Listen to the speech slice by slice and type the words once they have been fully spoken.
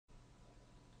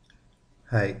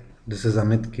Hi, this is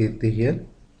Amit Kirti here.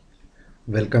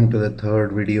 Welcome to the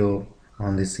third video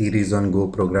on the series on Go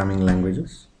programming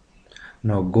languages.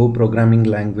 Now, Go programming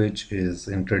language is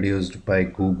introduced by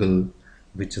Google,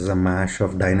 which is a mash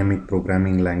of dynamic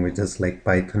programming languages like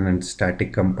Python and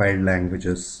static compiled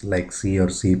languages like C or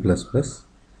C++.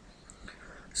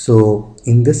 So,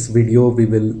 in this video, we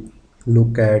will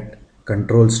look at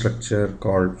control structure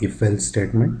called if-else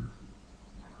statement.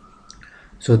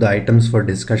 So the items for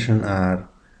discussion are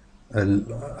a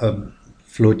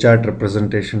flowchart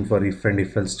representation for if and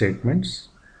if-else statements.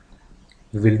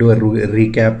 We will do a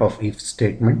recap of if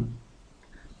statement.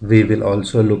 We will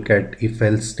also look at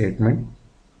if-else statement.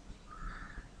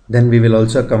 Then we will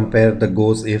also compare the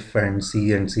goes if and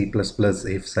C and C++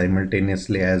 if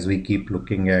simultaneously as we keep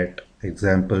looking at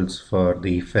examples for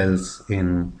the if-else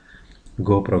in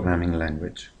Go programming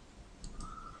language.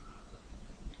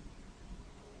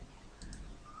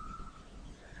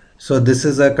 So this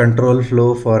is a control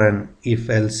flow for an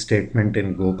if-else statement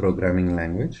in Go programming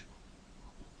language.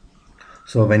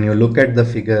 So when you look at the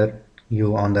figure,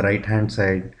 you on the right hand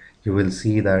side, you will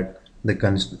see that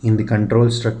in the control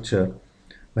structure,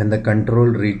 when the control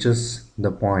reaches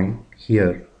the point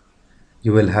here,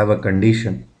 you will have a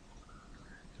condition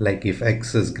like if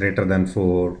x is greater than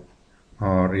 4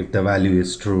 or if the value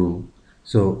is true.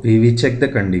 So we check the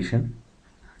condition.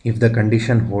 If the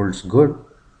condition holds good,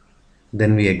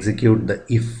 then we execute the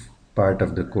if part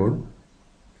of the code,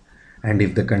 and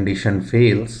if the condition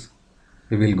fails,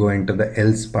 we will go into the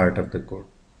else part of the code.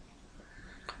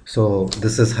 So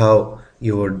this is how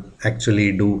you would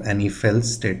actually do an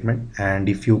if-else statement. And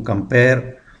if you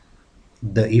compare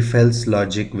the if-else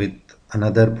logic with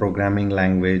another programming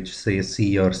language, say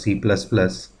C or C++,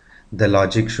 the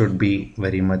logic should be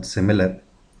very much similar,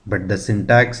 but the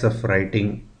syntax of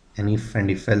writing an if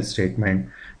and if-else statement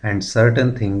and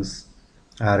certain things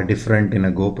are different in a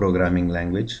Go programming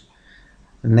language.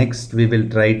 Next, we will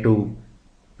try to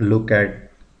look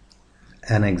at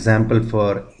an example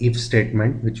for if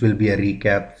statement, which will be a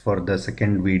recap for the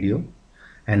second video,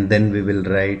 and then we will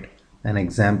write an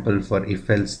example for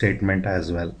if-else statement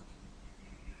as well.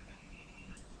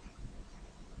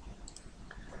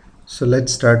 So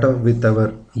let's start off with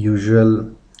our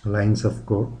usual lines of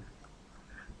code.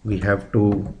 We have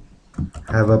to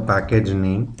have a package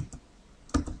name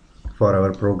for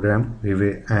our program,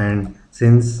 and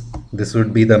since this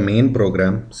would be the main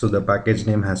program, so the package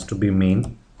name has to be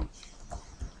main.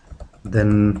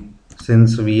 Then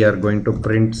since we are going to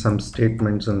print some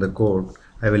statements in the code,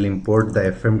 I will import the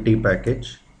fmt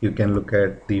package. You can look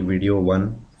at the video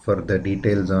 1 for the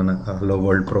details on a hello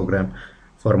world program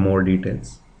for more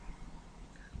details.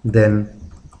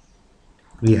 Then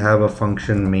we have a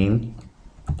function main.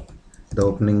 The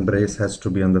opening brace has to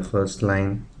be on the first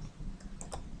line,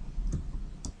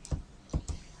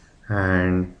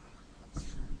 and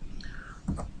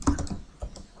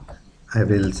I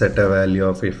will set a value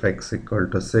of if x equal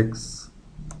to 6.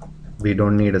 We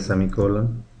don't need a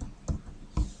semicolon.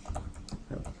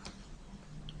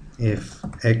 If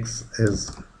x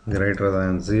is greater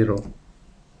than 0,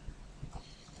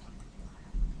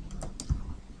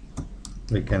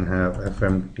 we can have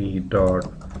fmt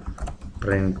dot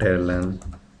println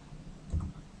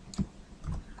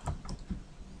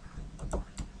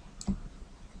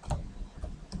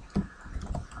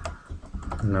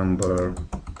number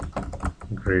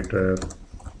greater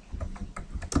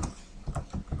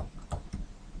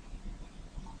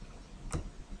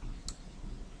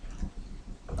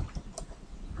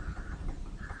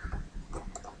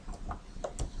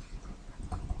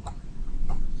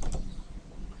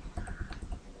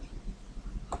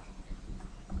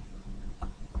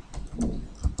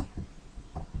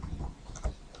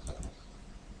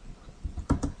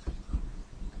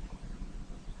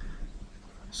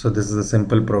So this is a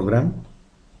simple program.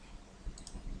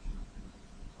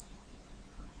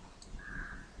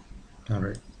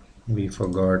 Alright, we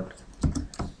forgot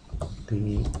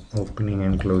the opening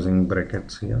and closing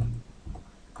brackets here.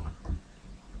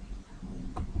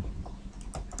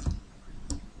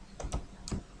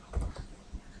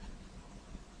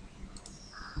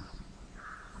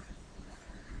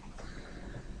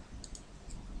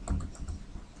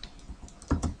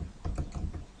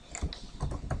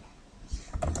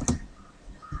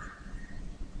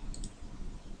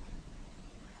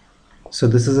 So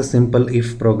this is a simple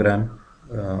if program.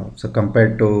 So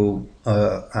compared to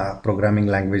a programming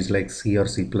language like C or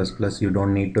C++, you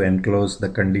don't need to enclose the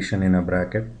condition in a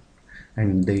bracket,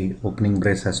 and the opening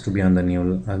brace has to be on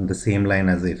the same line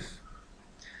as if.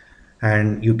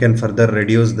 And you can further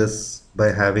reduce this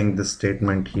by having this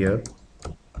statement here.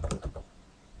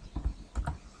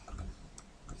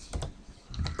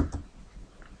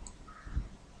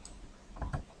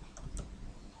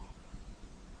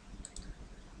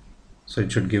 So it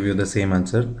should give you the same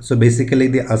answer. So basically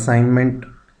the assignment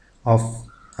of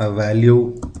a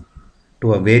value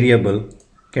to a variable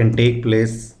can take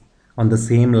place on the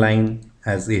same line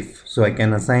as if. So I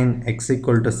can assign x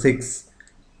equal to 6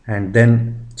 and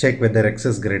then check whether x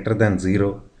is greater than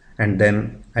 0, and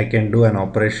then I can do an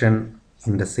operation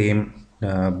in the same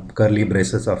curly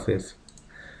braces of if.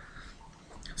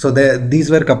 So these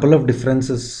were a couple of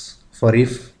differences for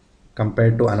if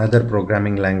compared to another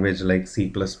programming language like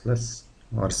C++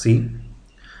 or C.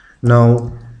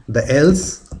 Now the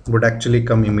else would actually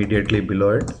come immediately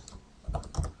below it.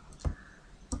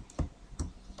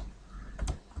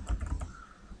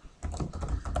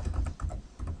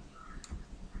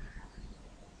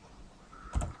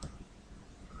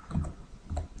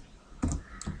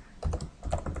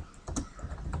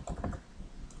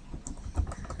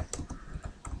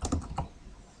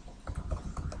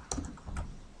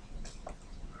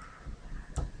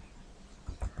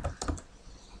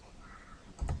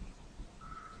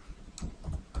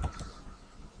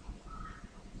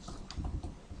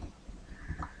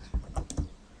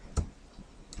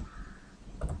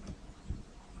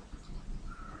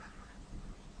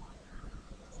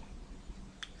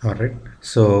 All right.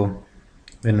 So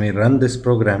when we run this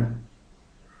program,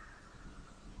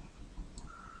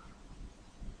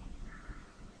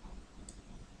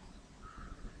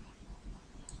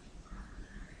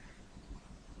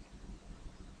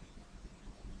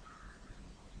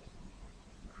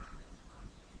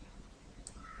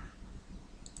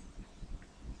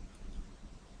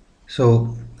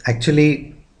 so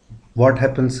actually what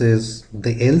happens is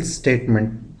the else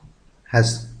statement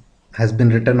has has been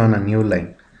written on a new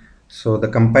line. So the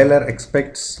compiler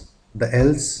expects the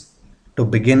else to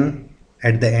begin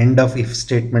at the end of if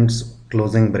statement's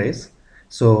closing brace.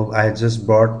 So I just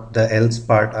brought the else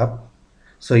part up.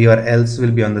 So your else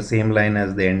will be on the same line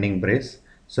as the ending brace.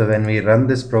 So when we run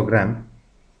this program,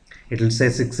 it will say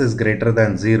 6 is greater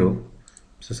than 0.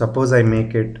 So suppose I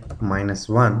make it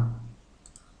 -1.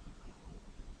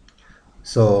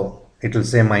 So it will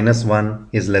say -1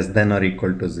 is less than or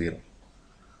equal to 0.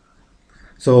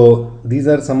 So these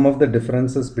are some of the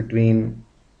differences between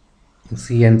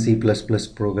C and C++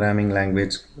 programming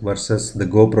language versus the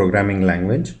Go programming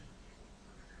language.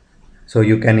 So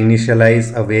you can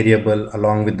initialize a variable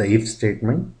along with the if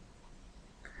statement.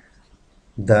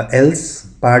 The else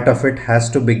part of it has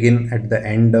to begin at the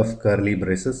end of curly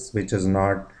braces, which is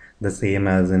not the same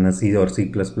as in a C or C++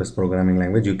 programming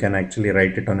language. You can actually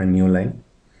write it on a new line.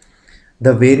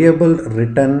 The variable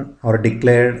written or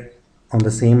declared on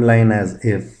the same line as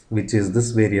if, which is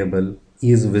this variable,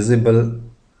 is visible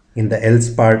in the else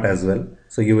part as well.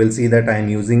 So you will see that I am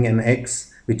using an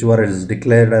x which was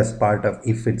declared as part of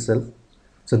if itself.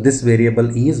 So this variable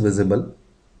is visible.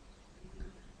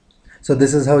 So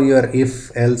this is how your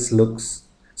if else looks.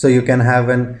 So you can have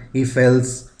an if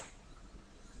else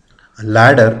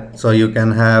ladder. So you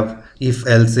can have if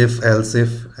else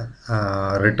if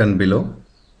written below.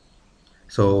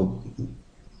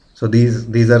 So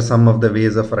these are some of the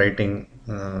ways of writing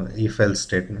if else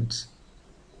statements.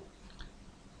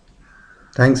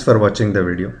 Thanks for watching the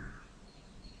video.